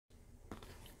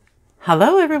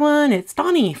Hello everyone, it's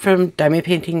Donnie from Diamond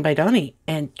Painting by Donnie,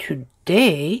 and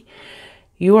today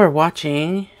you are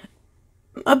watching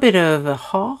a bit of a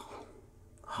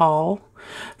haul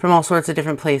from all sorts of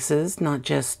different places, not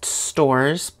just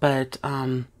stores, but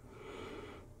well,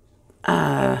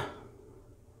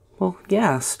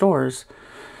 yeah, stores.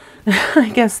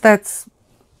 I guess that's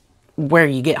where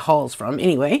you get hauls from.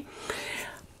 Anyway,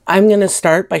 I'm going to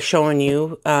start by showing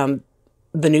you the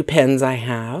new pens I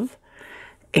have.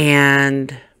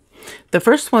 And the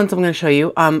first ones I'm going to show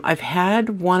you, I've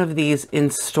had one of these in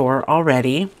store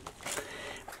already,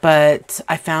 but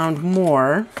I found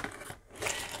more.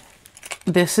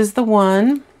 This is the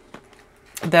one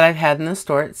that I've had in the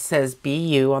store. It says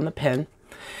BU on the pen,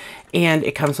 and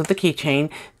it comes with the keychain.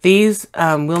 These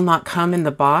will not come in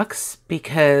the box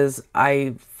because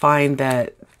I find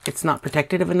that it's not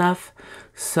protective enough,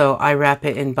 so I wrap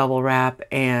it in bubble wrap,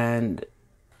 and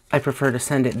I prefer to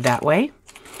send it that way.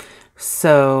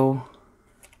 So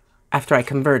after I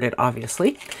convert it,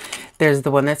 obviously, there's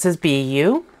the one that says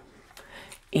BU,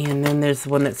 and then there's the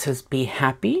one that says Be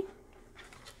Happy,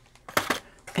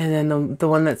 and then the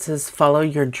one that says Follow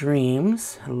Your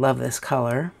Dreams. I love this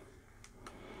color.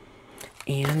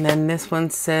 And then this one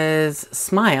says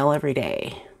Smile Every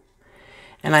Day.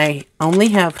 And I only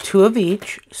have 2 of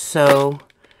each, so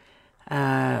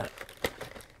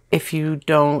if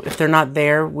they're not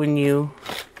there when you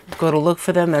go to look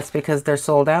for them, that's because they're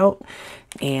sold out,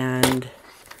 and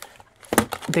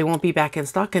they won't be back in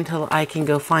stock until I can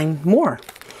go find more.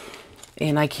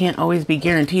 And I can't always be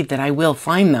guaranteed that I will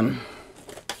find them.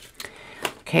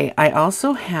 Okay, I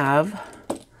also have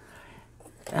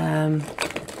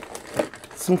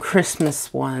some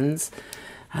Christmas ones.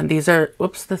 These are,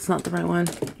 whoops, that's not the right one.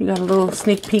 You got a little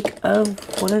sneak peek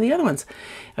of one of the other ones.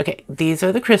 Okay, these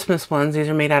are the Christmas ones. These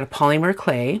are made out of polymer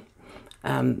clay.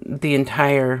 The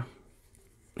entire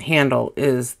handle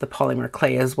is the polymer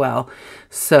clay as well.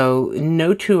 So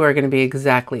no two are going to be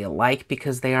exactly alike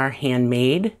because they are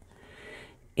handmade.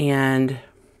 And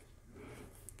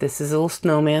this is a little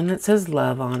snowman that says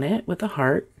love on it with a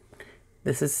heart.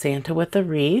 This is Santa with a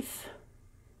wreath.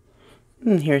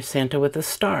 And here's Santa with a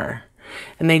star.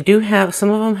 And they do have, some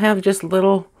of them have just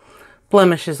little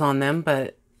blemishes on them,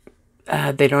 but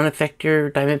they don't affect your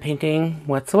diamond painting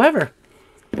whatsoever.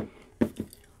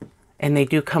 And they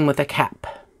do come with a cap.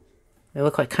 They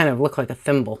look like, kind of look like a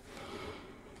thimble.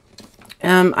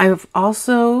 I've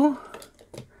also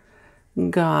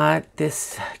got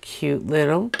this cute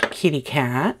little kitty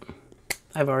cat.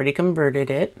 I've already converted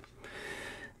it.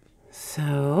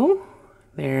 So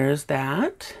there's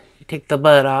that. You take the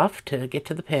bud off to get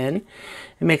to the pen.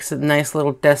 It makes a nice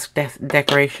little desk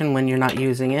decoration when you're not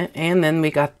using it. And then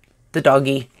we got the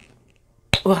doggy.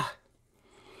 Ugh.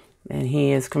 And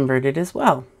he is converted as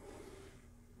well.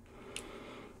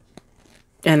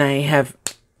 And I have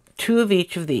 2 of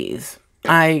each of these.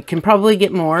 I can probably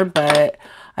get more, but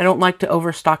I don't like to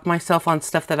overstock myself on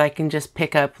stuff that I can just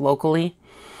pick up locally,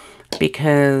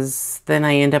 because then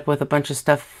I end up with a bunch of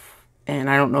stuff and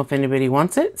I don't know if anybody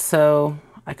wants it. So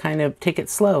I kind of take it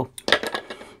slow.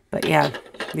 But yeah,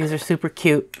 these are super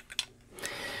cute.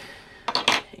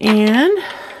 And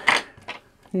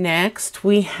next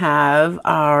we have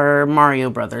our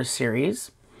Mario Brothers series.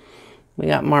 We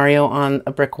got Mario on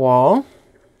a brick wall.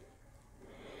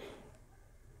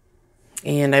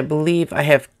 And I believe I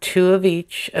have 2 of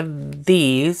each of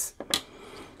these.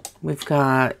 We've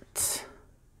got,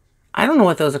 I don't know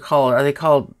what those are called. Are they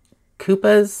called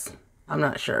Koopas? I'm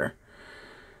not sure.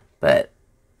 But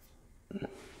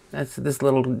that's this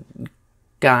little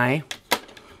guy.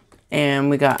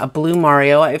 And we got a blue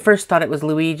Mario. I first thought it was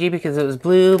Luigi because it was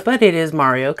blue, but it is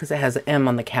Mario because it has an M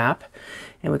on the cap.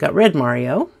 And we got red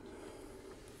Mario.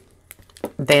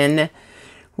 Then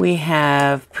we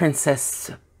have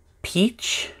Princess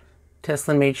Peach.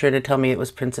 Teslin made sure to tell me it was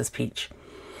Princess Peach.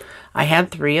 I had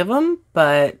 3 of them,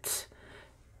 but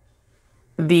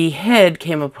the head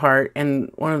came apart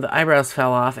and one of the eyebrows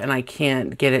fell off, and I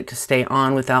can't get it to stay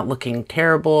on without looking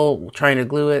terrible trying to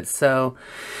glue it. So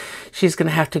she's going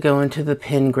to have to go into the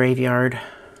pin graveyard.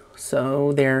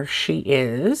 So there she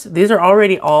is. These are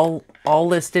already all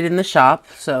listed in the shop,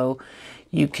 so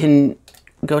you can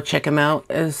go check them out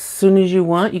as soon as you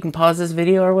want. You can pause this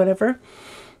video or whatever.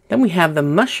 Then we have the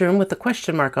mushroom with the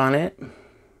question mark on it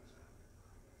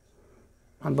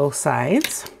on both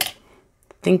sides.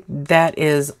 I think that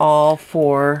is all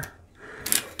for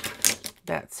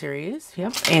that series.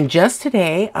 Yep. And just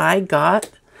today I got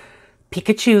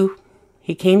Pikachu.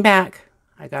 He came back.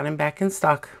 I got him back in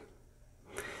stock.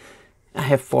 I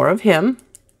have 4 of him.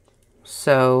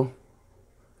 So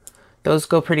those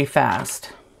go pretty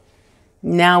fast.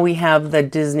 Now we have the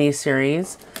Disney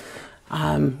series.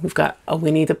 We've got a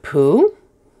Winnie the Pooh.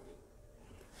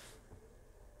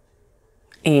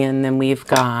 And then we've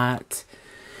got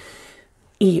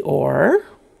Eeyore.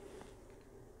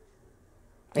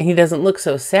 And he doesn't look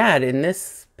so sad in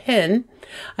this pin.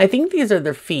 I think these are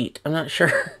their feet. I'm not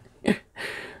sure.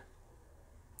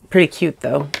 Pretty cute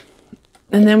though.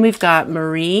 And then we've got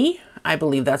Marie, I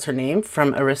believe that's her name,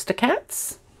 from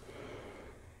Aristocats.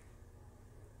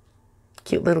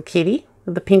 Cute little kitty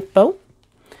with the pink bow.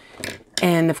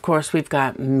 And of course we've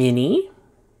got Minnie.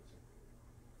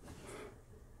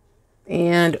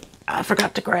 And I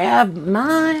forgot to grab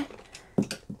my,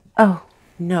 oh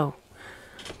no,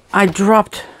 I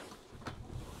dropped,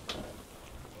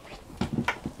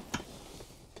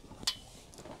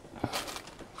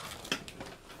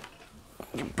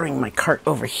 bring my cart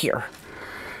over here.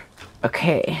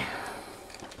 Okay.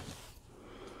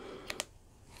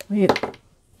 Wait.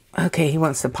 Okay, he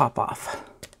wants to pop off.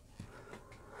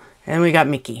 And we got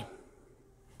Mickey.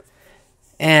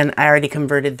 And I already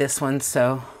converted this one,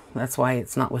 so that's why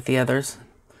it's not with the others.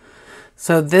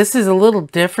 So this is a little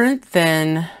different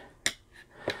than,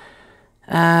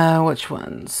 which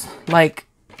ones? Like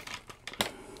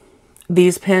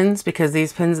these pins, because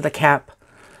these pins, the cap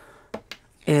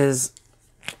is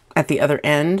at the other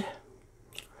end.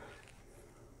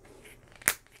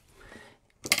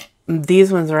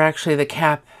 These ones are actually, the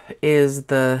cap is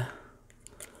the,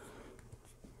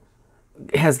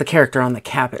 it has the character on the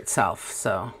cap itself,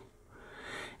 so.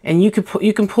 And you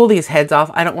can pull these heads off.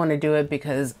 I don't want to do it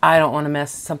because I don't want to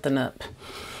mess something up.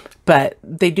 But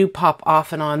they do pop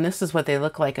off and on. This is what they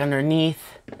look like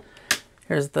underneath.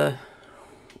 Here's the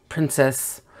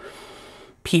Princess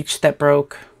Peach that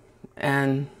broke.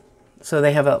 And so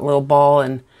they have a little ball,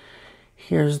 and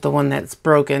here's the one that's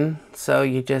broken. So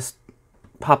you just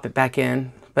pop it back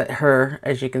in. But her,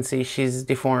 as you can see, she's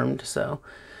deformed. So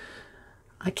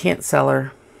I can't sell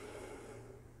her.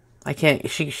 I can't,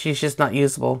 she's just not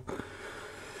usable.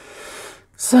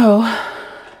 So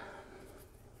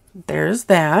there's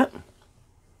that.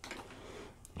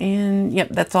 And yep,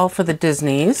 that's all for the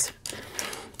Disneys.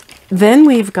 Then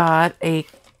we've got a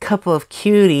couple of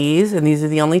cuties, and these are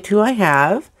the only two I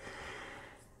have.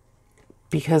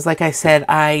 Because like I said,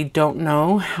 I don't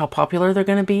know how popular they're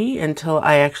going to be until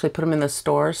I actually put them in the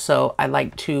store. So I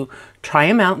like to try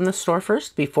them out in the store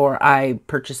first before I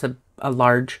purchase a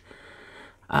large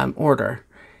order.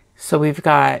 So we've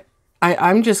got,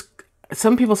 I'm just,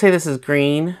 some people say this is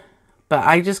green, but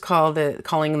I just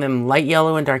calling them light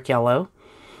yellow and dark yellow.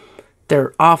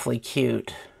 They're awfully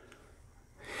cute.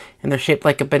 And they're shaped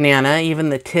like a banana. Even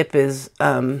the tip is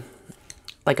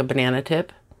like a banana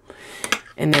tip.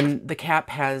 And then the cap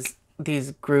has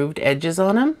these grooved edges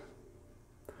on them.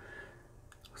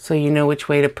 So you know which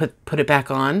way to put it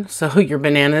back on. So your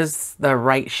banana's the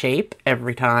right shape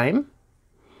every time.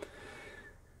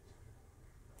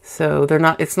 So they're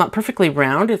not, it's not perfectly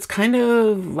round. It's kind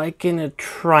of like in a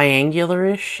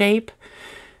triangular-ish shape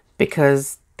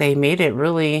because they made it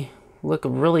really look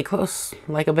really close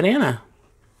like a banana.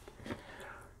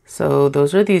 So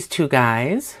those are these two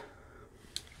guys.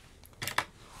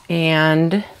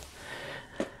 And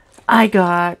I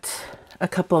got a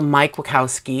couple of Mike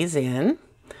Wachowskis in.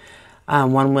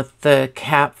 One with the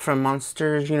cap from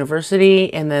Monsters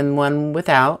University, and then one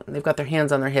without. They've got their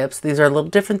hands on their hips. These are a little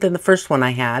different than the first one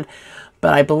I had,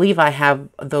 but I believe I have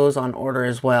those on order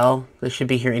as well. They should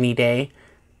be here any day,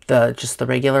 just the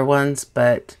regular ones,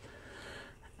 but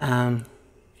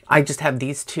I just have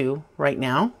these two right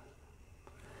now.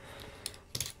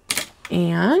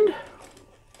 And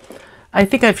I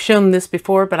think I've shown this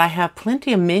before, but I have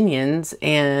plenty of Minions,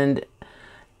 and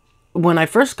when I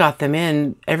first got them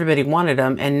in, everybody wanted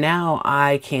them, and now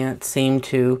I can't seem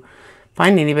to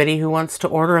find anybody who wants to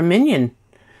order a Minion.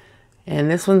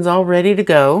 And this one's all ready to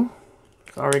go.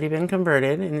 It's already been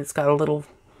converted, and it's got a little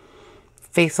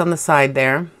face on the side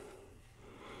there.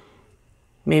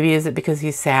 Maybe is it because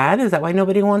he's sad? Is that why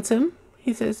nobody wants him?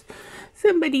 He says,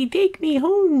 "Somebody take me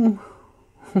home."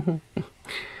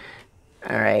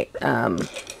 All right.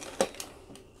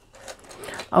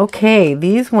 Okay,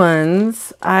 these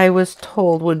ones I was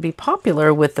told would be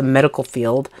popular with the medical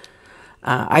field.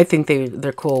 I think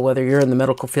they're cool whether you're in the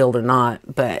medical field or not,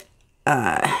 but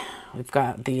we've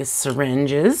got these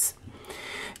syringes.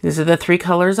 These are the three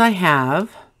colors I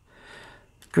have: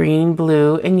 green,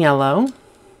 blue, and yellow.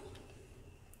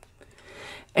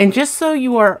 And just so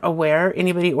you are aware,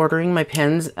 anybody ordering my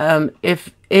pens,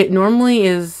 if it normally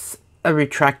is a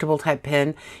retractable type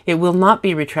pen, it will not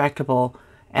be retractable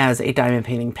as a diamond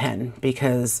painting pen,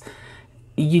 because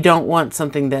you don't want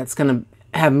something that's going to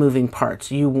have moving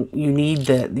parts. You need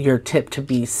your tip to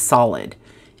be solid,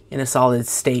 in a solid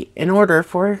state, in order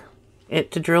for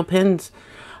it to drill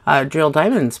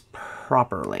diamonds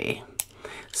properly.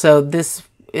 So this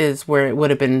is where it would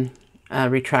have been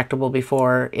retractable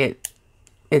before.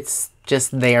 It's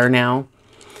just there now.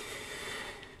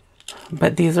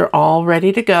 But these are all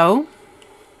ready to go.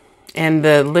 And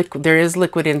there is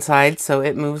liquid inside, so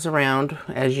it moves around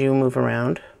as you move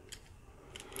around.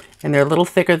 And they're a little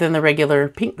thicker than the regular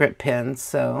pink grip pens,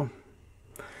 so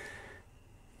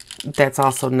that's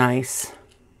also nice.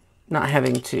 Not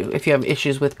having to, if you have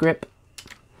issues with grip.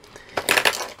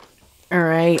 All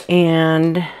right,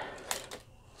 and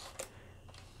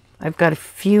I've got a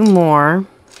few more.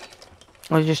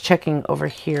 I was just checking over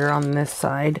here on this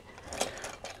side.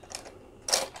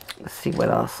 Let's see what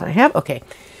else I have. Okay.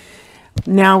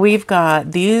 Now we've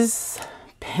got these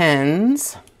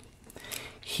pens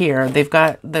here. They've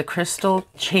got the crystal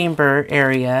chamber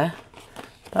area.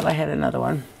 Thought I had another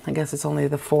one. I guess it's only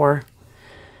the 4,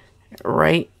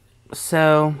 right?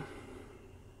 So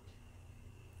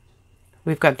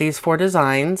we've got these 4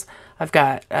 designs. I've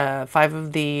got 5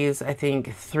 of these, I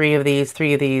think 3 of these,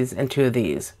 3 of these, and 2 of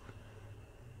these.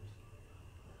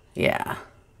 Yeah.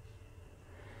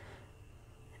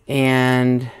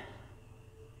 And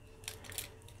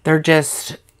they're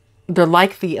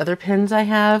like the other pens I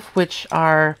have, which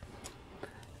are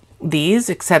these,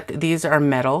 except these are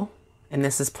metal and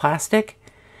this is plastic.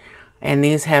 And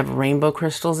these have rainbow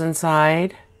crystals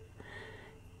inside.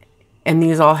 And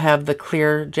these all have the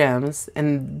clear gems.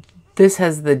 And this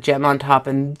has the gem on top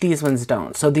and these ones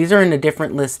don't. So these are in a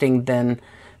different listing than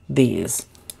these.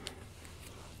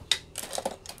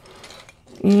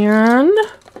 And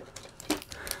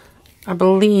I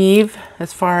believe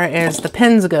as far as the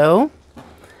pens go,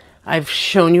 I've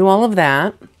shown you all of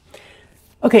that.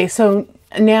 Okay, so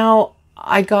now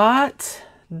I got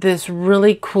this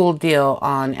really cool deal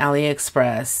on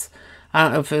AliExpress. I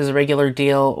don't know if it was a regular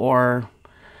deal or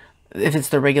if it's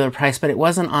the regular price, but it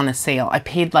wasn't on a sale. I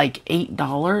paid like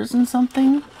 $8 and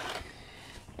something.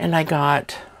 And I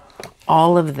got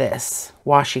all of this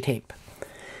washi tape.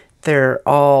 They're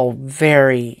all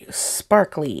very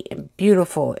sparkly and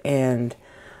beautiful, and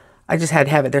I just had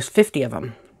to have it. There's 50 of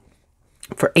them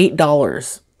for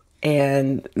 $8,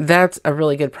 and that's a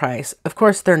really good price. Of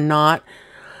course, they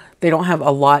don't have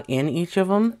a lot in each of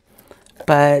them,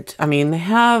 but I mean, they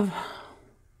have,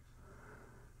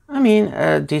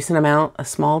 a decent amount, a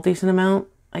small decent amount,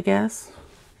 I guess.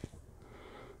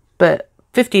 But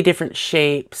 50 different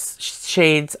shapes,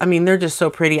 shades. I mean, they're just so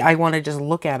pretty. I want to just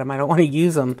look at them. I don't want to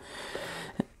use them.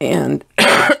 And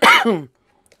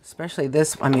especially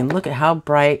this. I mean, look at how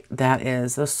bright that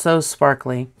is. They're so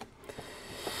sparkly.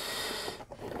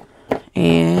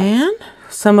 And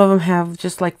some of them have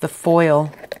just like the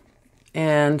foil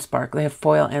and sparkle. They have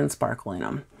foil and sparkle in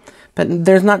them. But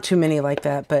there's not too many like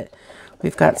that. But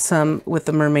we've got some with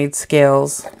the mermaid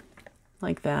scales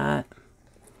like that.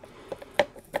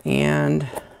 And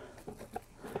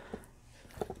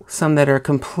some that are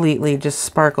completely just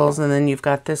sparkles, and then you've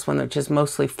got this one which is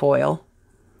mostly foil.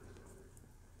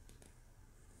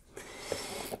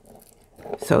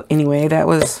 So anyway, that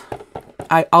was,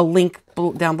 I'll link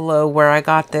down below where I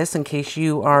got this in case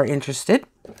you are interested.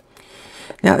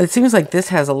 Now it seems like this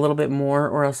has a little bit more,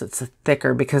 or else it's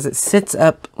thicker because it sits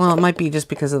up. Well, it might be just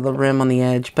because of the rim on the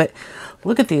edge, but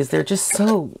look at these. They're just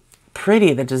so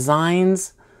pretty. The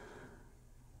designs.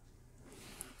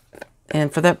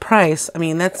 And for that price, I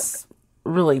mean, that's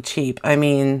really cheap. I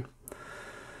mean,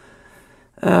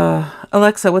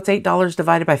 Alexa, what's $8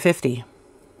 divided by 50?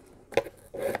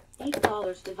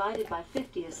 $8 divided by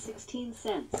 50 is 16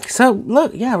 cents. So,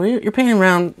 look, yeah, you're paying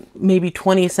around maybe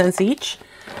 20 cents each,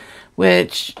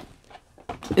 which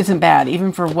isn't bad,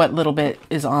 even for what little bit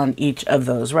is on each of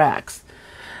those racks.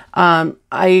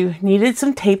 I needed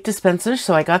some tape dispensers,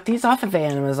 so I got these off of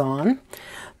Amazon.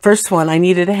 First one, I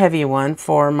needed a heavy one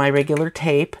for my regular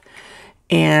tape.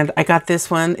 And I got this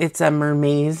one. It's a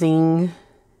Mermazing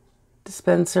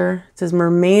dispenser. It says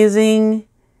Mermazing.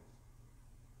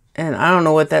 And I don't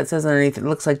know what that says underneath. It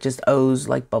looks like just O's,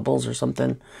 like bubbles or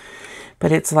something.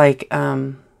 But it's like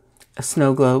a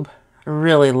snow globe. I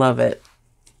really love it.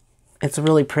 It's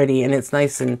really pretty and it's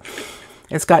nice, and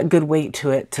it's got good weight to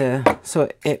it so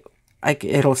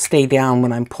it'll stay down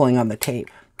when I'm pulling on the tape.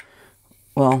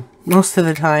 Well, most of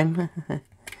the time.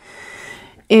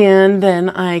 And then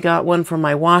I got one for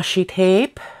my washi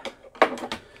tape.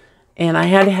 And I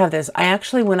had to have this. I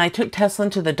actually, when I took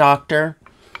Teslin to the doctor,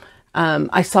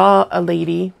 I saw a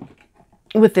lady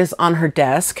with this on her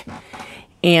desk.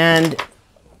 And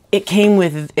it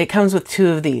comes with 2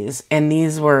 of these. And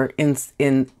these were in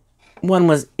one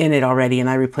was in it already and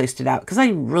I replaced it out because I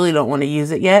really don't want to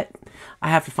use it yet. I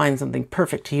have to find something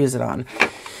perfect to use it on.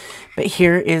 But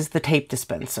here is the tape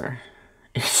dispenser.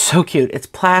 It's so cute. It's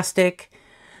plastic,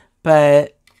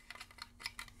 but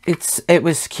it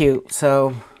was cute.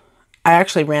 So I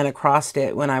actually ran across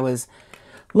it when I was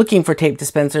looking for tape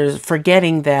dispensers,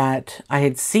 forgetting that I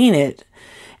had seen it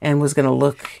and was going to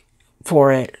look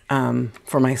for it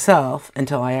for myself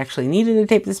until I actually needed a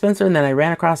tape dispenser. And then I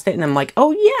ran across it and I'm like,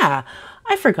 oh yeah,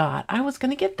 I forgot I was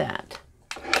going to get that.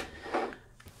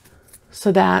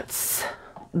 So that's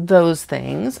those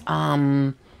things.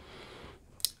 I'm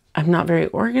not very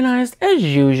organized as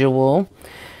usual,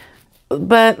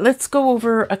 but let's go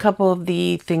over a couple of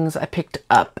the things I picked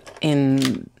up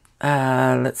in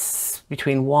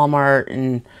between Walmart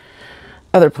and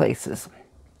other places.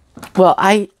 Well,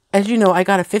 as you know, I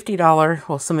got a $50,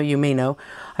 well, some of you may know,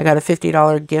 I got a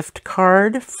 $50 gift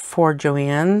card for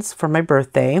Joann's for my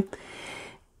birthday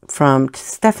from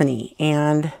Stephanie.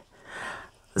 And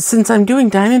since I'm doing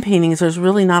diamond paintings, there's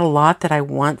really not a lot that I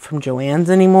want from Joann's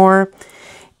anymore.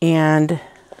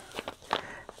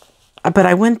 But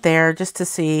I went there just to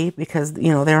see because,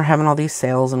 you know, they were having all these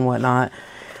sales and whatnot.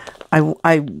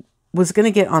 I was going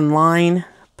to get online,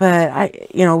 but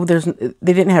they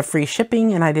didn't have free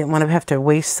shipping and I didn't want to have to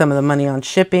waste some of the money on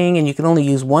shipping, and you can only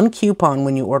use one coupon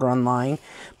when you order online.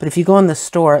 But if you go in the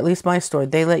store, at least my store,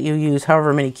 they let you use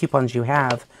however many coupons you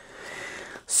have.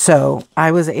 So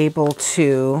I was able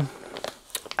to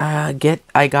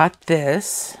I got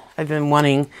this. I've been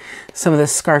wanting some of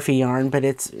this scarfy yarn, but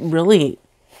it's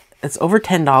over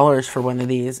 $10 for one of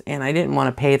these, and I didn't want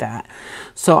to pay that.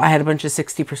 So I had a bunch of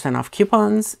 60% off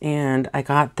coupons, and I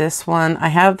got this one. I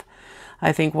have,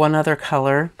 I think, one other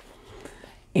color.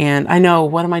 And I know,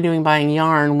 what am I doing buying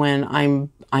yarn when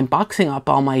I'm boxing up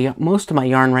most of my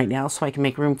yarn right now so I can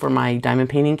make room for my diamond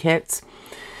painting kits.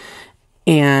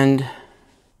 And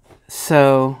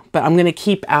so, but I'm going to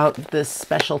keep out this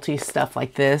specialty stuff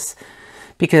like this,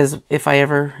 because if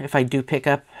I do pick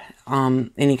up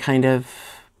any kind of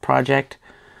project,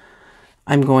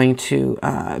 I'm going to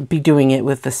be doing it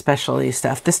with the specialty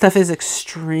stuff. This stuff is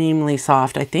extremely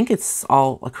soft. I think it's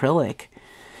all acrylic,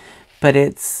 but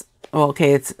it's, well,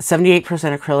 okay, it's 78%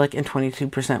 acrylic and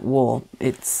 22% wool.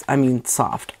 I mean,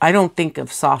 soft. I don't think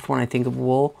of soft when I think of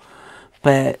wool,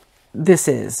 but this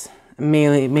is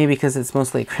maybe because it's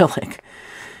mostly acrylic,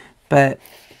 but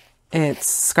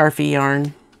it's scarfy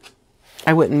yarn.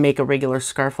 I wouldn't make a regular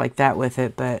scarf like that with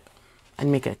it, but I'd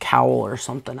make a cowl or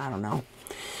something. I don't know.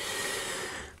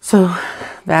 So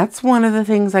that's one of the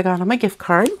things I got on my gift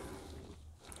card.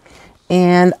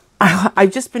 And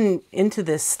I've just been into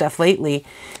this stuff lately.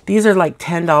 These are like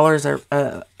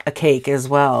 $10 a cake as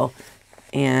well.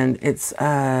 And it's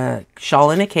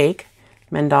shawl in a cake,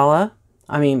 mandala.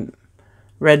 I mean,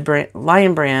 red brand,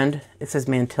 Lion brand. It says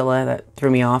Mantilla. That threw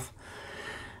me off.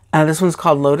 This one's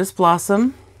called Lotus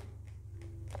Blossom.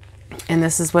 And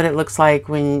this is what it looks like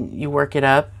when you work it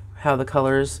up, how the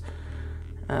colors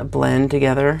blend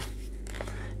together.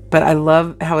 But I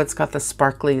love how it's got the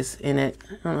sparklies in it.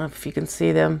 I don't know if you can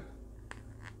see them.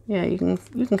 Yeah, you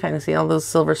can kind of see all those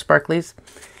silver sparklies.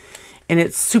 And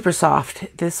it's super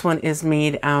soft. This one is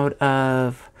made out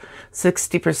of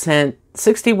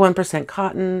 61%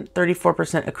 cotton,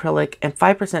 34% acrylic, and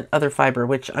 5% other fiber,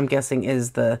 which I'm guessing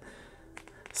is the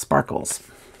sparkles.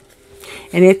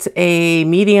 And it's a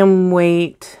medium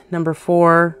weight, number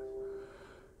 4.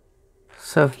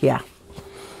 So yeah.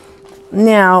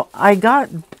 Now I got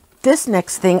this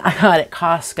next thing I got at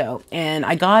Costco, and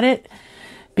I got it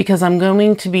because I'm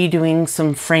going to be doing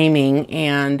some framing,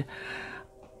 and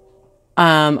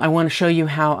I want to show you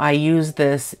how I use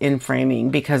this in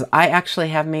framing, because I actually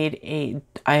have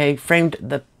I framed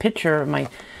the picture,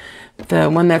 the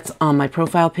one that's on my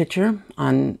profile picture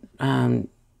on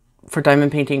for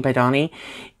Diamond Painting by Donnie,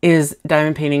 is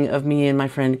diamond painting of me and my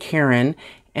friend Karen.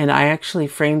 And I actually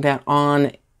framed that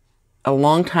on a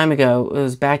long time ago. It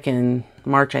was back in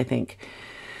March, I think.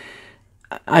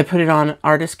 I put it on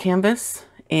artist canvas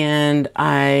and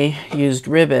I used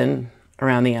ribbon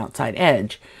around the outside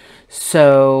edge.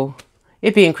 So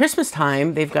it being Christmas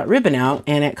time, they've got ribbon out,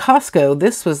 and at Costco,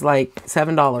 this was like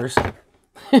 $7.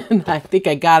 And I think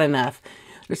I got enough.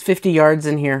 There's 50 yards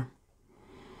in here.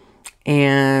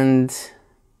 And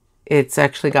it's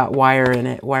actually got wire in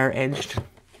it, wire edged.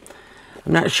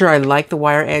 I'm not sure I like the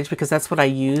wire edge because that's what I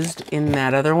used in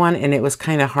that other one, and it was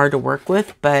kind of hard to work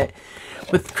with. But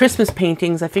with Christmas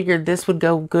paintings, I figured this would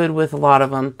go good with a lot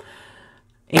of them.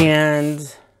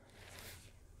 And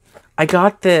I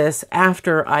got this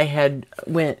after I had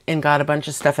went and got a bunch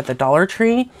of stuff at the Dollar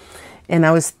Tree. And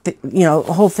I was, you know,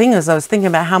 the whole thing is I was thinking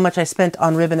about how much I spent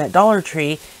on ribbon at Dollar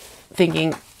Tree,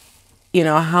 thinking, you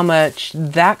know, how much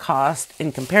that cost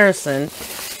in comparison.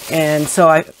 And so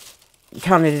I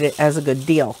counted it as a good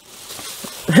deal.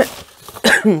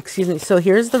 Excuse me. So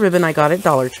here's the ribbon I got at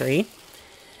Dollar Tree.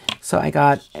 So I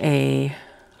got a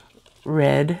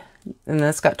red, and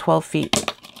that's got 12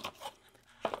 feet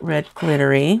red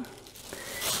glittery.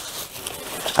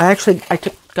 I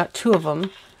got 2 of them.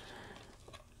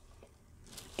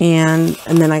 And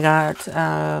then I got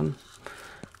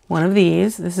one of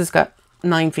these. This has got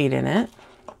 9 feet in it.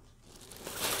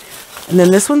 And then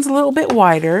this one's a little bit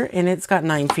wider, and it's got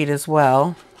 9 feet as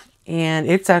well. And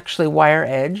it's actually wire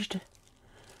edged.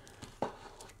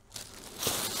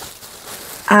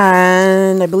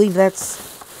 And I believe that's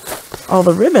all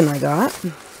the ribbon I got.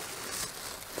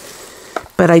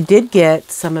 But I did get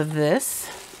some of this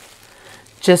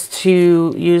just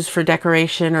to use for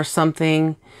decoration or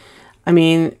something. I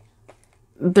mean,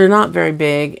 they're not very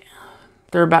big.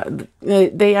 They're about,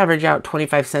 they average out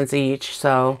 25 cents each,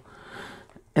 so,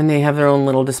 and they have their own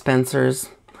little dispensers.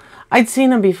 I'd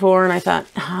seen them before and I thought,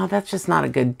 oh, that's just not a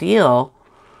good deal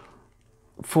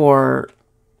for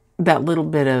that little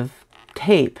bit of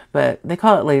tape, but they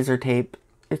call it laser tape.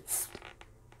 It's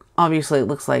obviously, it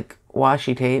looks like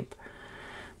washi tape,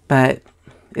 but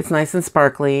it's nice and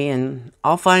sparkly, and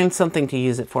I'll find something to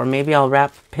use it for. Maybe I'll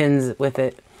wrap pins with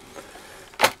it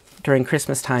during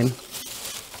Christmas time.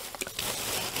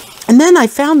 And then I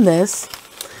found this.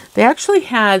 They actually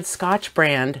had Scotch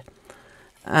brand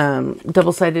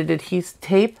double-sided adhesive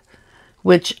tape,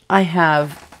 which I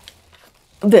have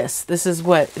this. This is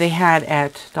what they had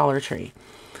at Dollar Tree.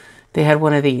 They had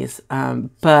one of these,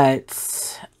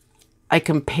 but I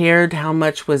compared how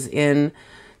much was in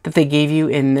that they gave you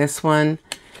in this one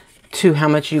to how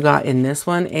much you got in this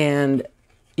one, and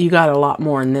you got a lot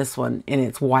more in this one, and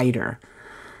it's wider.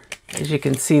 As you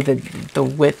can see, the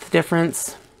width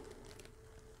difference.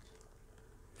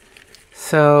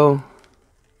 So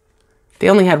they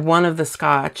only had one of the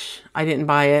Scotch. I didn't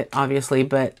buy it, obviously,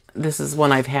 but this is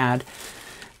one I've had.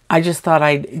 I just thought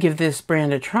I'd give this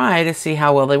brand a try to see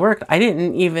how well they worked. I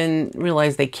didn't even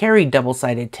realize they carried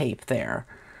double-sided tape there.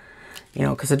 You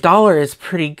know, because $1 is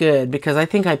pretty good, because I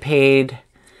think I paid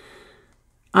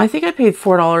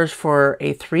 $4 for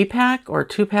a 3-pack or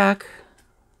 2-pack.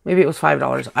 Maybe it was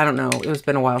 $5. I don't know. It's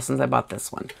been a while since I bought this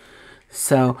one.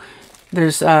 So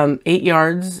there's 8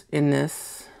 yards in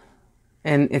this,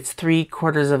 and it's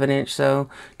 3/4 of an inch. So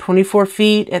 24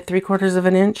 feet at 3/4 of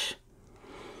an inch.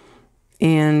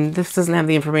 And this doesn't have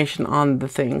the information on the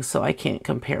thing, so I can't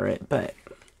compare it, but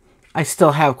I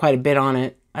still have quite a bit on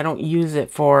it. I don't use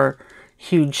it for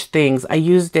huge things. I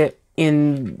used it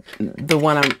in the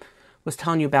one I was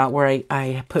telling you about, where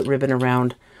I put ribbon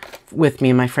around with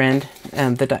me and my friend,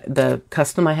 and the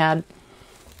custom I had.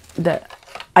 That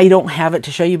I don't have it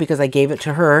to show you because I gave it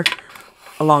to her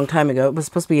a long time ago. It was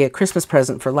supposed to be a Christmas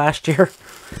present for last year.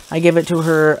 I gave it to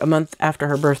her a month after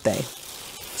her birthday.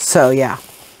 So yeah.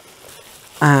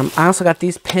 I also got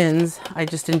these pens. I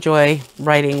just enjoy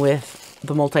writing with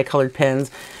the multicolored pens.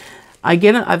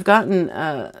 I've gotten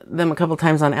them a couple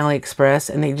times on AliExpress,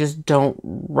 and they just don't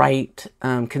write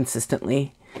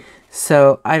consistently.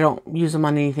 So I don't use them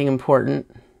on anything important.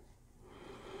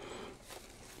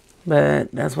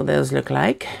 But that's what those look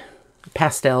like.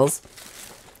 Pastels.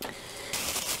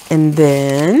 And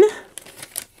then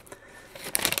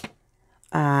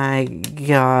I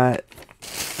got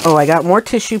more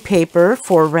tissue paper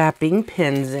for wrapping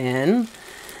pins in.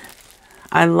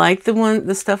 I like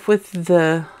the stuff with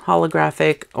the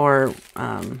holographic or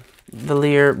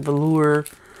velour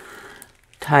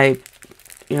type,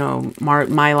 you know,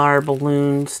 mylar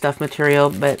balloon stuff material,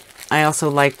 but I also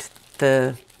liked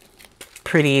the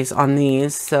pretties on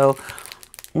these. So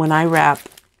when I wrap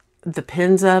the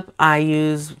pins up, I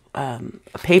use a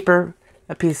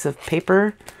piece of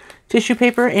paper, tissue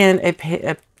paper, and a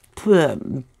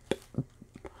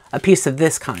piece of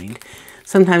this kind.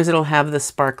 Sometimes it'll have the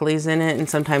sparklies in it, and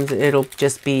sometimes it'll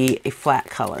just be a flat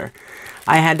color.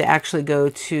 I had to actually go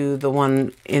to the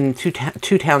one in two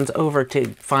towns over to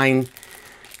find.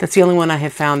 That's the only one I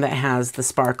have found that has the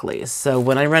sparklies. So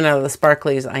when I run out of the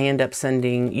sparklies, I end up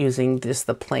using just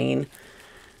the plain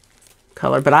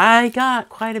color. But I got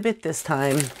quite a bit this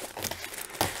time.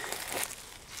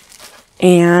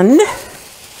 And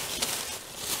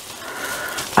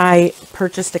I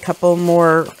purchased a couple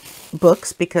more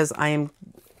books because I don't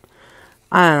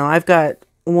know, I've got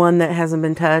one that hasn't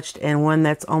been touched and one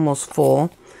that's almost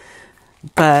full.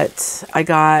 But I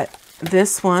got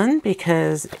this one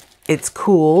because it's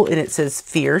cool and it says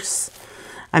fierce.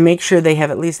 I make sure they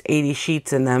have at least 80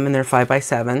 sheets in them, and they're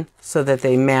 5x7 so that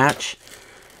they match.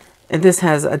 And this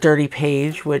has a dirty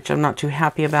page, which I'm not too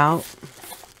happy about.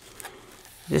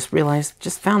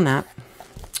 Just found that.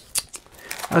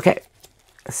 Okay,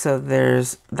 so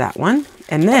there's that one.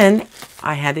 And then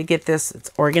I had to get this.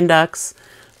 It's Oregon Ducks,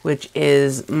 which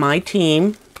is my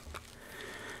team.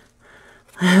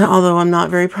 Although I'm not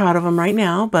very proud of them right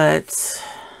now, but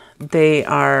they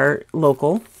are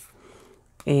local.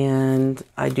 And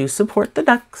I do support the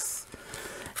Ducks.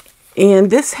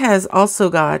 And this has also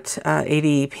got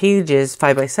 80 pages,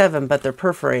 5x7, but they're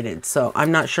perforated. So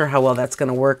I'm not sure how well that's going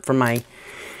to work for my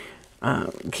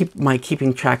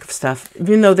keeping track of stuff.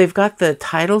 Even though they've got the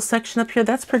title section up here,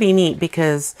 that's pretty neat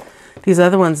because these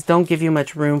other ones don't give you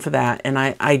much room for that. And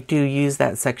I do use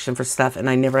that section for stuff, and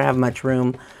I never have much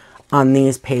room on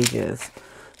these pages.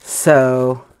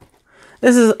 So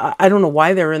this is, I don't know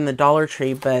why they're in the Dollar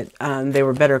Tree, but they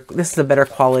were better. This is a better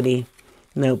quality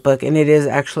notebook, and it is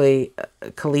actually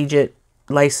a collegiate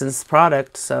licensed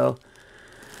product. So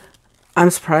I'm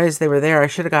surprised they were there. I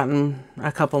should have gotten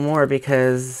a couple more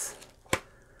because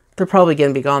they're probably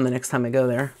going to be gone the next time I go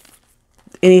there.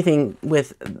 Anything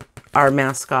with our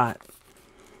mascot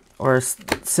or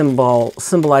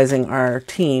symbolizing our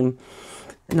team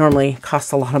normally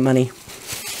costs a lot of money.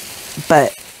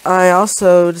 But I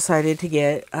also decided to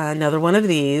get another one of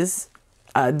these.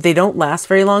 They don't last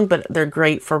very long, but they're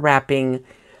great for wrapping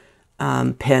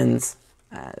pens.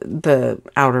 The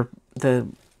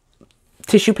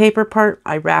tissue paper part,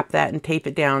 I wrap that and tape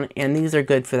it down, and these are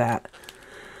good for that.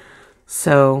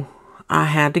 So I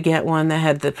had to get one that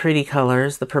had the pretty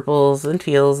colors, the purples and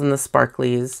teals and the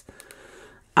sparklies.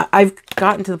 I've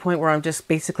gotten to the point where I'm just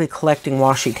basically collecting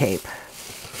washi tape.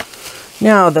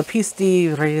 Now, the piece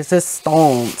de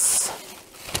resistance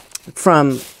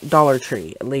from Dollar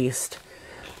Tree, at least.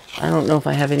 I don't know if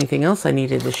I have anything else I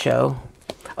needed to show.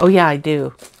 Oh, yeah, I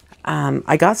do.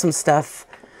 I got some stuff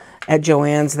at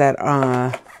Joann's that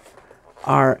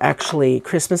are actually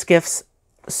Christmas gifts.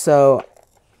 So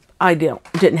I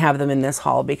didn't have them in this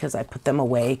haul because I put them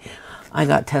away. I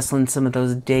got Teslin some of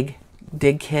those dig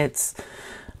kits,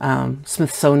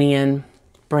 Smithsonian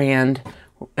brand,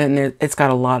 and it's got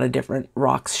a lot of different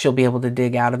rocks she'll be able to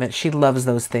dig out of it. She loves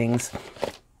those things.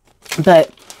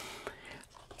 But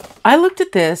I looked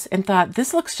at this and thought,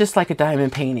 this looks just like a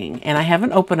diamond painting, and I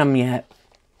haven't opened them yet,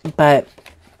 but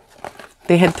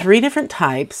they had 3 different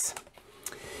types,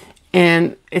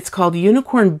 and it's called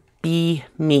Unicorn Be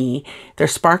Me. They're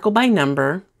sparkle by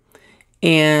number,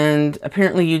 and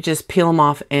apparently you just peel them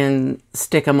off and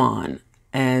stick them on.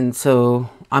 And so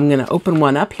I'm going to open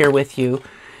one up here with you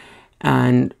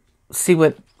and see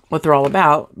what they're all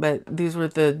about. But these were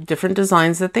the different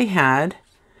designs that they had,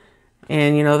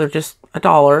 and you know, they're just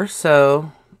 $1,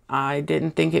 so I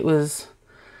didn't think it was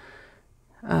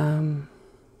gonna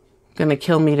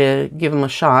kill me to give them a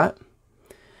shot.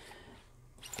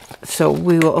 So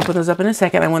we will open those up in a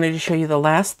second. I wanted to show you the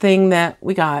last thing that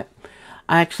we got.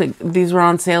 These were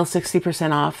on sale,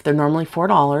 60% off. They're normally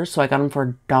 $4, so I got them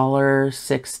for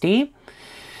 $1.60.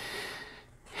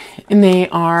 And they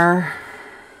are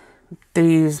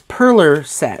these perler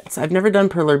sets. I've never done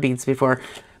perler beads before,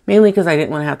 mainly because I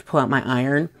didn't want to have to pull out my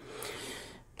iron.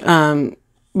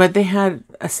 But they had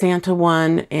a Santa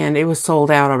one, and it was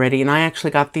sold out already. And I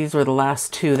actually got, these were the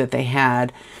last 2 that they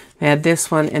had. They had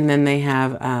this one, and then they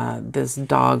have this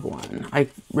dog one. I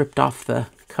ripped off the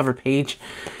cover page,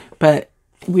 but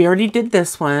we already did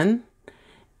this one,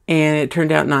 and it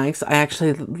turned out nice. I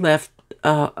actually left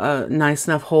a nice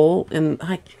enough hole in,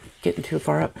 I'm getting too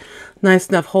far up, nice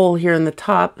enough hole here in the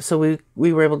top, so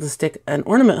we were able to stick an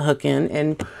ornament hook in,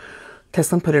 and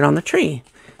Tesla put it on the tree.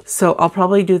 So I'll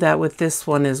probably do that with this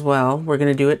one as well. We're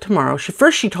going to do it tomorrow.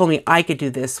 First she told me I could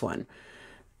do this one.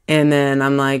 And then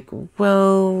I'm like,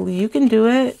 well, you can do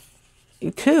it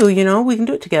too, you know, we can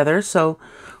do it together. So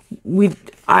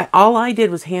all I did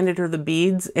was handed her the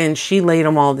beads, and she laid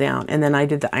them all down, and then I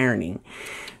did the ironing.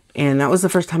 And that was the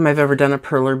first time I've ever done a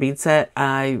perler bead set.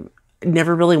 I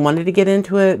never really wanted to get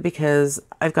into it because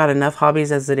I've got enough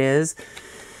hobbies as it is.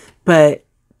 But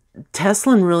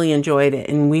Teslin really enjoyed it,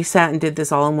 and we sat and did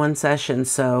this all in one session.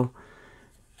 So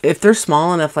if they're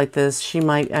small enough like this, she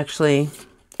might actually,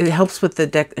 it helps with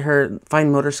her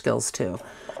fine motor skills too,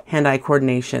 hand-eye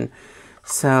coordination.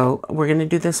 So we're going to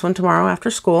do this one tomorrow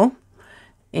after school,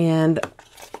 and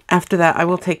after that I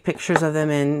will take pictures of them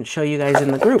and show you guys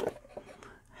in the group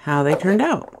how they turned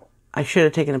out. I should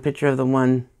have taken a picture of the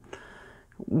one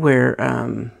where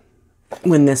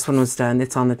when this one was done.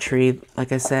 It's on the tree,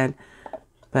 like I said,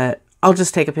 but I'll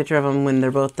just take a picture of them when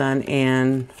they're both done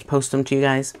and post them to you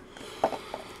guys.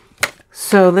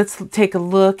 So let's take a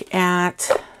look at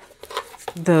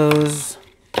those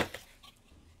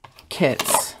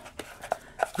kits.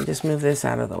 Just move this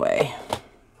out of the way.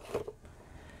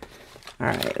 All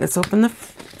right, let's open the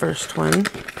first one.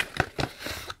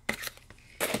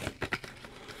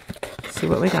 See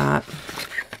what we got.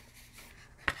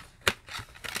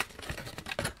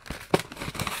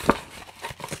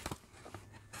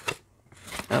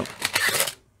 Oh.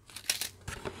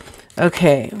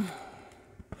 Okay.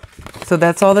 So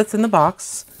that's all that's in the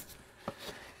box.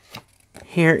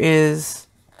 Here is,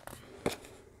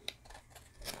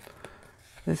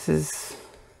 this is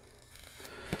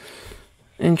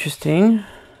interesting.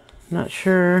 Not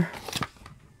sure.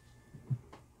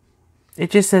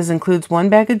 It just says includes 1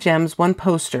 bag of gems, 1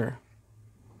 poster.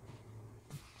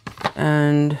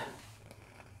 And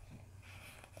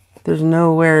there's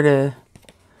nowhere to,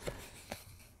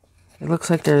 it looks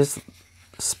like there's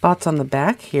spots on the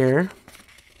back here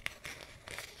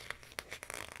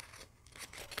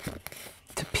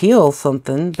to peel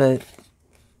something, but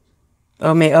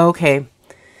okay.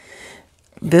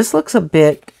 This looks a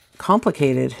bit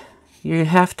complicated. You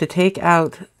have to take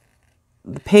out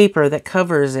the paper that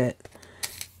covers it.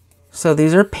 So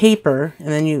these are paper, and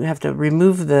then you have to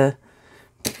remove the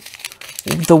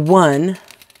one,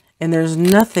 and there's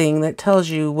nothing that tells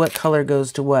you what color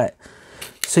goes to what.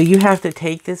 So you have to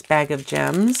take this bag of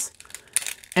gems,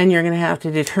 and you're going to have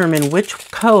to determine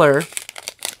which color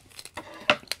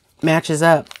matches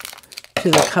up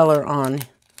to the color on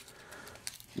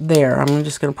there. I'm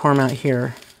just going to pour them out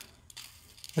here.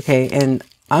 Okay, and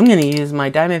I'm going to use my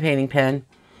diamond painting pen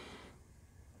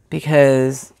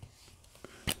because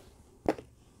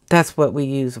that's what we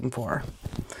use them for.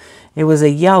 It was a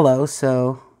yellow,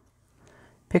 so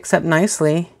picks up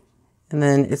nicely, and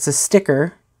then it's a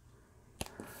sticker,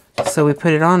 so we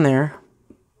put it on there,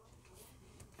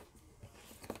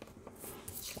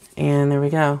 and there we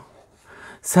go.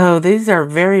 So these are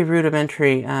very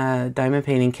rudimentary diamond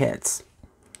painting kits.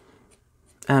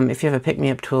 If you have a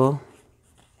pick-me-up tool,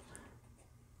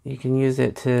 you can use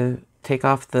it to take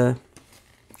off the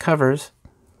covers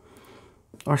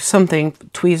or something.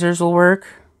 Tweezers will work.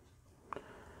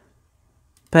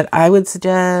 But I would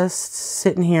suggest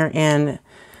sitting here, and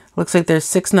looks like there's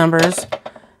 6 numbers.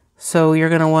 So you're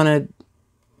going to want to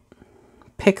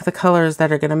pick the colors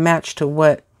that are going to match to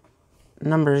what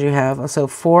numbers you have. So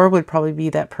 4 would probably be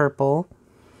that purple.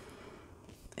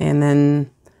 And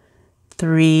then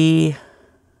 3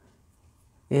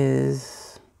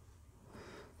 is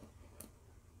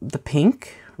the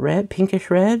pink, red, pinkish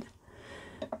red.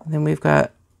 And then we've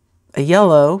got a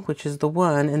yellow, which is the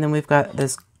 1. And then we've got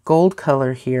this gold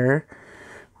color here,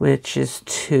 which is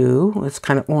 2. It's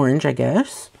kind of orange, I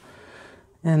guess.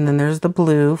 And then there's the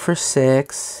blue for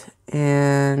 6.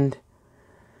 And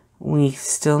we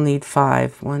still need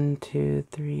 5. 1, 2,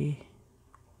 3,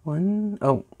 1.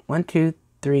 Oh, 1, 2,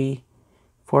 3,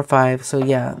 4, 5. So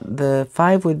yeah, the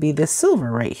 5 would be this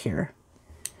silver right here.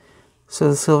 So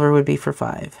the silver would be for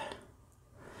 5.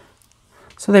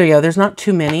 So there you go. There's not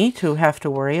too many to have to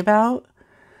worry about.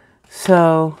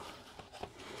 So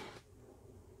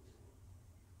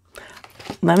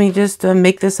let me just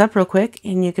make this up real quick,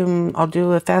 and you can, I'll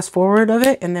do a fast forward of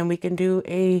it, and then we can do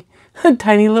a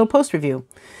tiny little post review.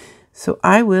 So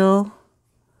I will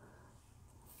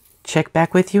check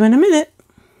back with you in a minute.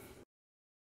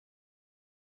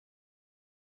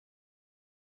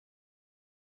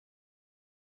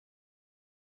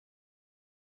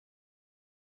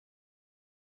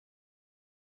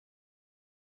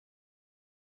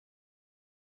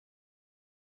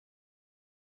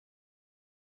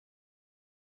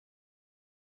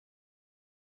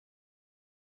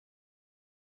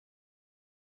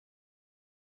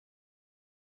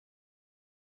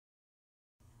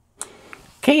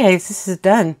 Okay guys, this is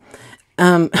done.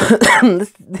 You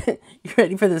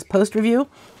ready for this post review?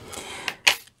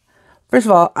 First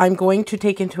of all, I'm going to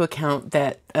take into account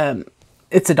that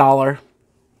it's $1.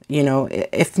 You know,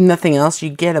 if nothing else, you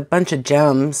get a bunch of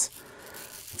gems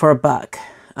for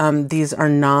 $1. These are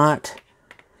not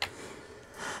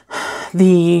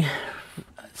the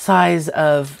size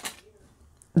of,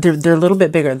 they're a little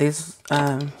bit bigger. These,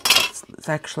 let's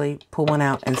actually pull one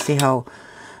out and see how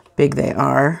big they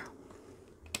are.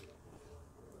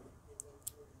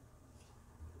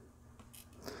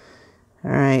 All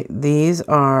right, these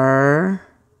are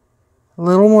a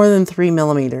little more than 3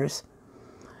 millimeters.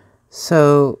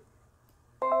 So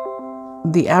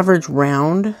the average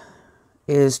round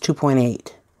is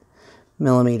 2.8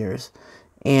 millimeters,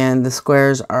 and the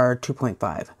squares are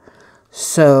 2.5.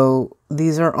 So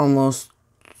these are almost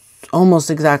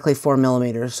exactly 4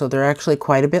 millimeters. So they're actually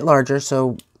quite a bit larger.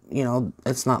 So you know,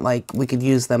 it's not like we could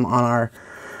use them on our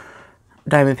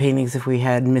diamond paintings if we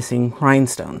had missing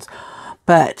rhinestones.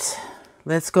 But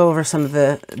let's go over some of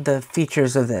the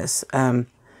features of this.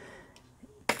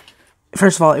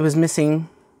 First of all, it was missing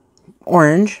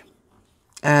orange.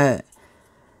 I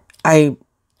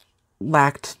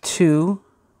lacked two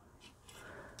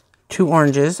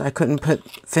oranges. I couldn't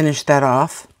finish that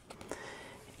off.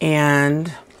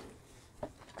 And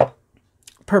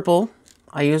purple.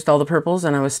 I used all the purples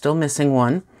and I was still missing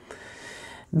one.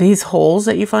 These holes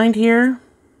that you find here,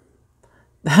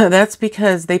 that's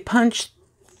because they punched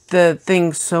the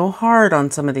thing so hard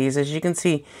on some of these. As you can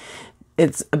see,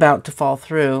 it's about to fall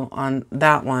through on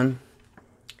that one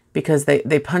because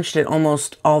they punched it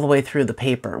almost all the way through the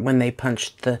paper when they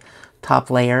punched the top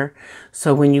layer.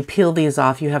 So when you peel these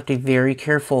off, you have to be very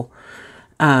careful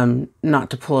not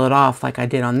to pull it off like I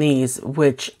did on these,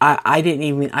 which I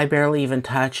barely even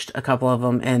touched a couple of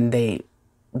them, and they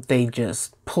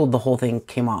just pulled the whole thing,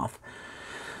 came off.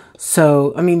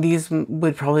 So, I mean, these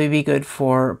would probably be good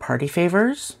for party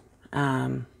favors,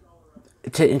 to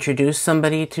introduce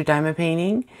somebody to diamond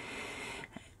painting.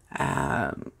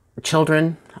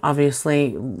 Children,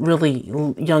 obviously, really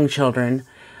young children.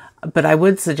 But I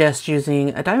would suggest using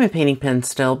a diamond painting pen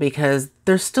still, because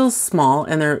they're still small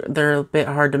and they're a bit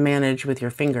hard to manage with your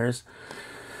fingers,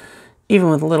 even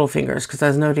with little fingers. Because I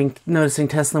was noticing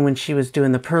Tesla when she was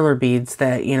doing the perler beads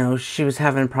that, you know, she was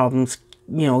having problems,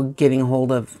 you know, getting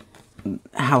hold of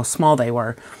how small they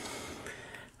were.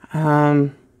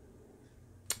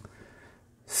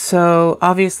 So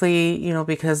obviously, you know,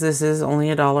 because this is only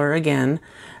 $1 again,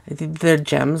 the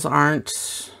gems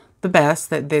aren't the best.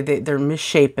 That they're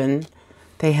misshapen.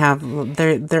 They have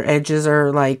their edges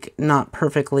are like not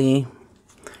perfectly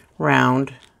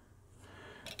round.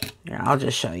 Yeah, I'll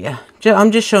just show you.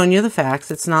 I'm just showing you the facts.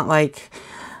 It's not like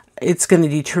it's going to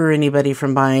deter anybody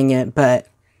from buying it, but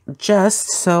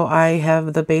just so I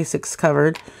have the basics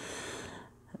covered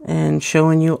and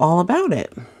showing you all about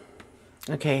it.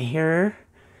 Okay, here,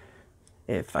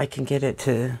 if I can get it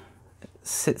to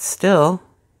sit still.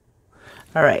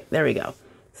 All right, there we go.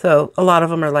 So a lot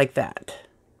of them are like that,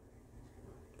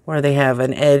 where they have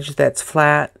an edge that's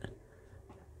flat,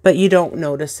 but you don't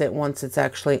notice it once it's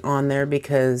actually on there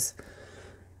because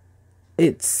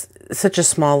it's such a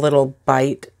small little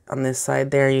bite on this side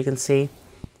there. You can see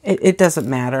it doesn't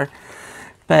matter,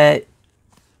 but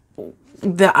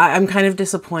I'm kind of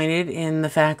disappointed in the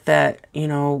fact that, you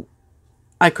know,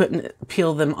 I couldn't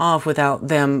peel them off without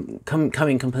them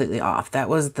coming completely off. That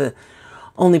was the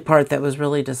only part that was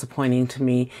really disappointing to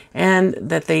me, and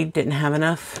that they didn't have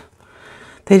enough.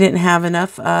 They didn't have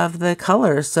enough of the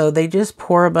colors, so they just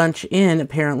pour a bunch in,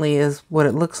 apparently, is what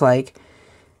it looks like.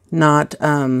 Not,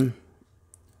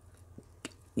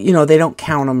 you know, they don't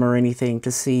count them or anything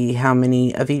to see how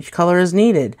many of each color is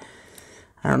needed.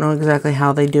 I don't know exactly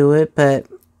how they do it, but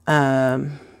yeah,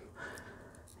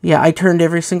 I turned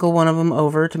every single one of them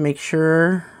over to make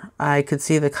sure I could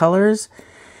see the colors,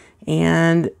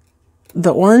 and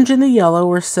the orange and the yellow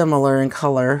were similar in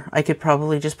color. I could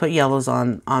probably just put yellows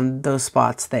on those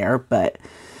spots there, but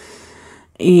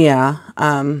yeah,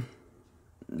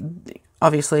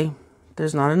 obviously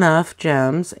there's not enough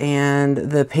gems, and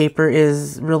the paper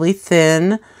is really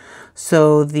thin,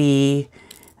 so the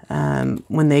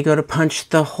when they go to punch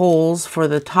the holes for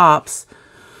the tops,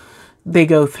 they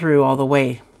go through all the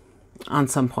way on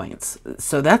some points.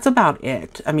 So that's about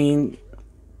it. I mean,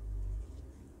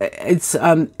 it's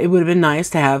it would have been nice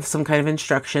to have some kind of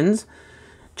instructions,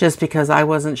 just because I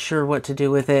wasn't sure what to do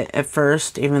with it at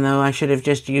first, even though I should have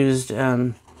just used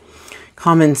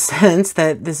common sense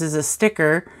that this is a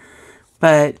sticker.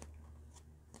 But,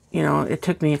 you know, it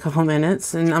took me a couple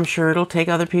minutes, and I'm sure it'll take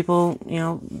other people, you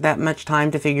know, that much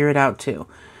time to figure it out too.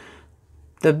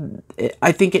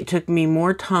 I think it took me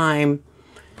more time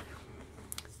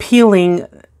peeling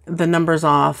the numbers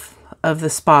off of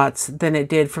the spots than it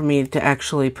did for me to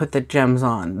actually put the gems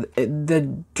on.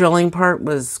 The drilling part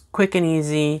was quick and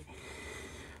easy,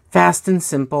 fast and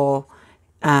simple.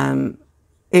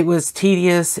 It was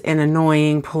tedious and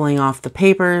annoying pulling off the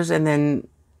papers and then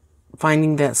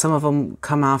finding that some of them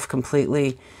come off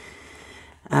completely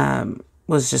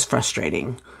was just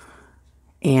frustrating.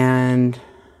 And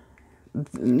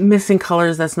missing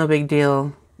colors, that's no big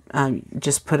deal.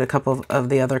 Just put a couple of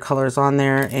the other colors on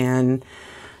there and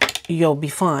you'll be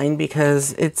fine,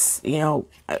 because it's, you know,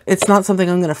 it's not something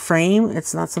I'm going to frame.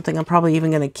 It's not something I'm probably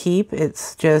even going to keep.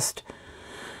 It's just,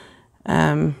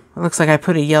 it looks like I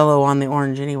put a yellow on the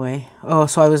orange anyway. Oh,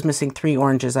 so I was missing 3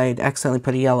 oranges. I had accidentally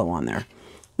put a yellow on there.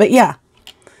 But yeah,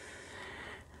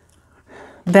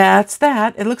 that's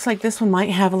that. It looks like this one might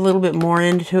have a little bit more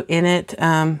in it.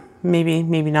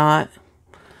 Maybe not.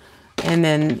 And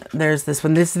then there's this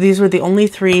one. These were the only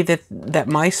three that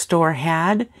my store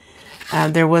had.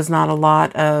 There was not a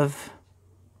lot of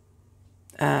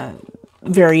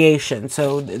variation.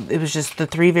 So it was just the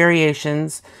 3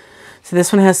 variations. So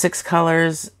this one has 6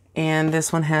 colors and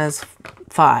this one has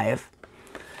 5.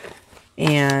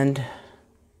 And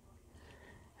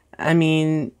I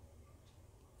mean,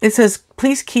 it says,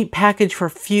 please keep package for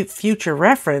future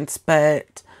reference,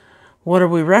 but what are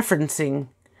we referencing?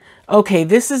 Okay,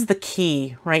 this is the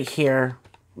key right here.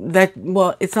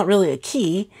 Well, it's not really a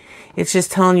key. It's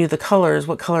just telling you the colors,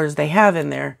 what colors they have in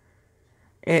there.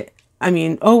 Yeah,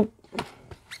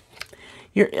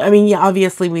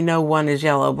 obviously we know one is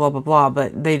yellow, blah, blah, blah,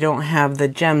 but they don't have the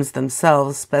gems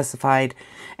themselves specified.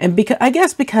 And I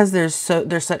guess because there's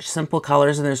such simple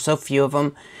colors and there's so few of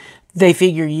them, they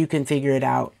figure you can figure it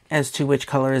out as to which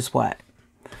color is what.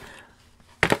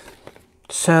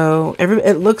 So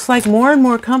it looks like more and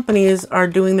more companies are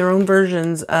doing their own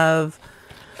versions of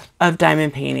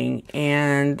diamond painting.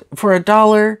 And for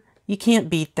 $1, you can't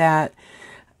beat that.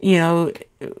 You know,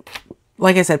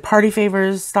 like I said, party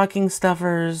favors, stocking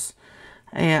stuffers,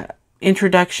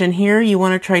 introduction here. You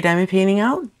want to try diamond painting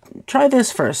out? Try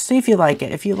this first. See if you like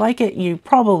it. If you like it, you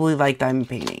probably like diamond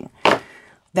painting.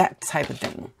 That type of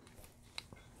thing.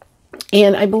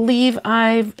 And I believe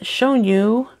I've shown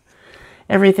you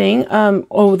everything.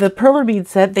 Oh, the perler bead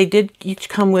set, they did each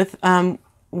come with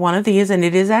one of these, and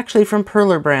it is actually from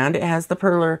Perler brand. It has the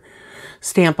Perler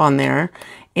stamp on there.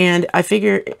 And I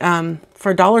figure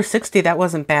for $1.60, that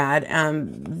wasn't bad.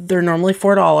 They're normally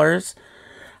 $4.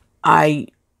 I'm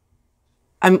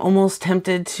almost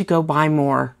tempted to go buy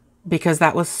more because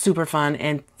that was super fun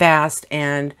and fast.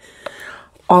 And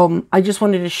I just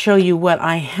wanted to show you what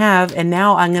I have. And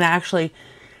now I'm going to actually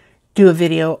do a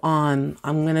video on,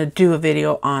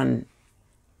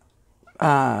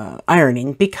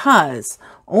 ironing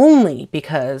only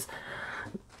because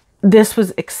this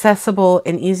was accessible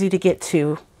and easy to get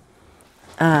to.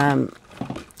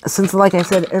 Since, like I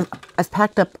said, I've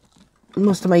packed up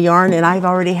most of my yarn and I've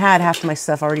already had half of my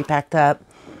stuff already packed up.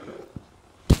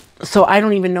 So I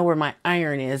don't even know where my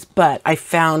iron is, but I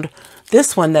found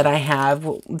this one that I have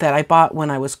that I bought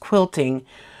when I was quilting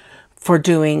for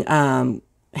doing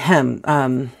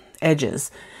hem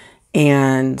edges.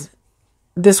 And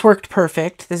this worked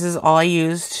perfect. This is all I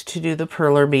used to do the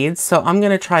perler beads. So I'm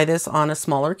going to try this on a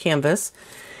smaller canvas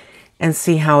and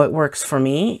see how it works for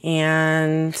me.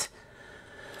 And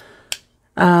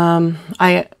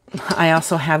I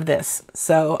also have this.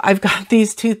 So I've got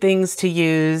these 2 things to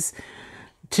use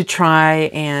to try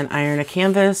and iron a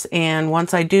canvas. And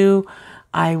once I do,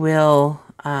 I will,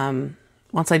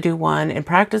 once I do one and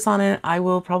practice on it, I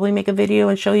will probably make a video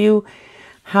and show you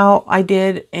how I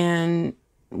did and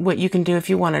what you can do if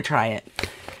you want to try it.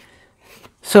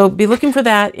 So be looking for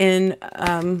that in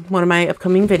one of my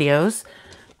upcoming videos.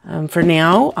 For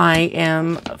now, I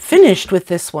am finished with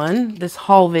this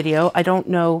haul video. I don't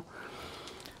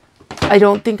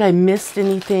think I missed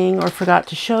anything or forgot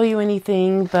to show you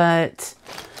anything, but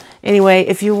anyway,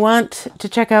 if you want to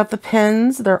check out the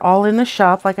pins, they're all in the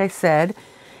shop, like I said.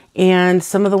 And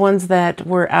some of the ones that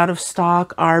were out of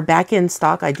stock are back in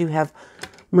stock. I do have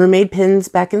mermaid pins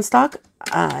back in stock.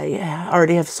 I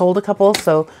already have sold a couple,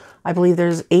 so I believe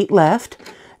there's 8 left.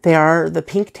 They are the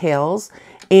pink tails.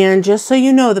 And just so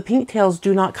you know, the pink tails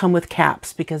do not come with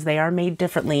caps because they are made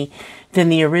differently than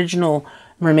the original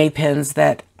mermaid pins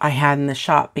that I had in the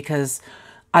shop because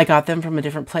I got them from a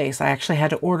different place. I actually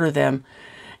had to order them.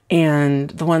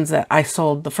 And the ones that I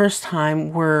sold the first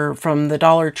time were from the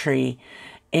Dollar Tree.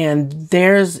 And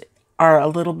theirs are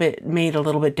made a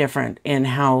little bit different in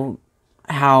how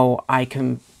I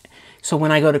can. So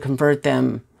when I go to convert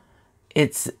them,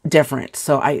 it's different.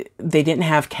 So they didn't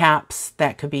have caps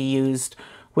that could be used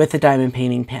with the diamond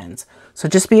painting pens. So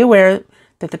just be aware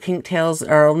that the pink tails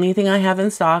are the only thing I have in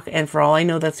stock. And for all I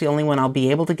know, that's the only one I'll be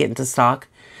able to get into stock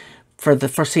for the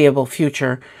foreseeable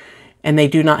future. And they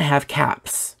do not have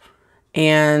caps.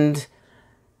 And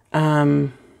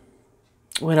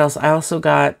what else? I also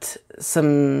got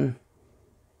some,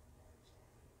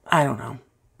 I don't know.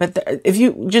 But if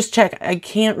you just check, I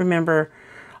can't remember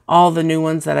all the new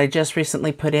ones that I just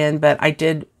recently put in, but I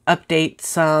did update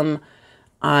some.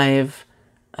 I've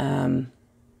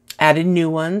added new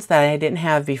ones that I didn't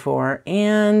have before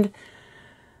and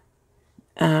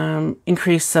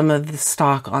increased some of the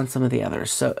stock on some of the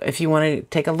others. So if you want to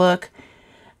take a look,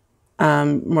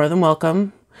 more than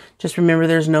welcome. Just remember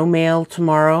there's no mail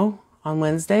tomorrow on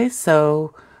Wednesday.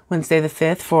 So Wednesday the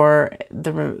 5th for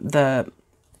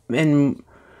in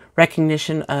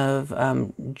recognition of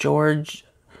George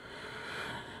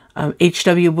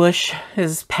H.W. Bush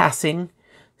is passing.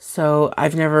 So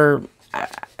I've never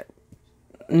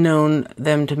known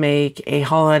them to make a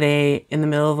holiday in the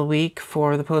middle of the week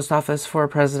for the post office for a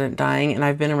president dying. And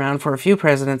I've been around for a few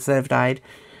presidents that have died.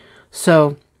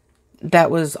 So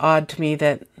that was odd to me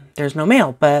that there's no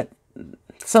mail, but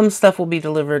some stuff will be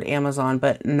delivered Amazon,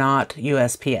 but not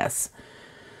USPS.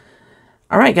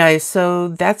 All right, guys, so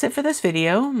that's it for this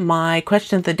video. My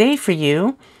question of the day for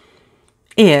you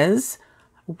is,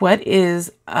 what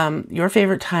is your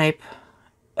favorite type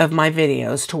of my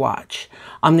videos to watch?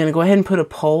 I'm going to go ahead and put a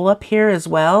poll up here as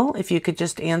well. If you could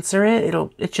just answer it,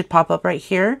 it should pop up right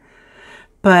here.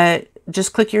 But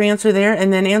just click your answer there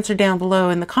and then answer down below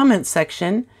in the comments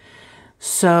section.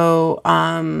 So,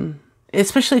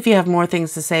 especially if you have more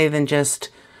things to say than just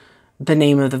the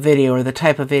name of the video or the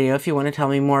type of video, if you want to tell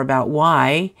me more about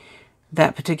why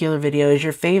that particular video is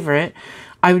your favorite,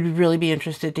 I would really be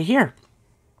interested to hear.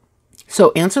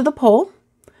 So answer the poll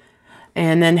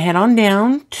and then head on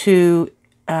down to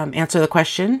answer the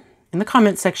question in the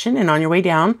comments section, and on your way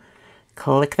down,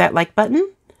 click that like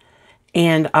button,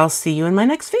 and I'll see you in my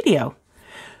next video.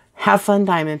 Have fun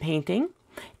diamond painting,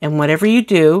 and whatever you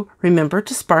do, remember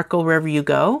to sparkle wherever you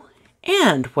go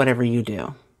and whatever you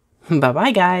do.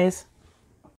 Bye-bye, guys.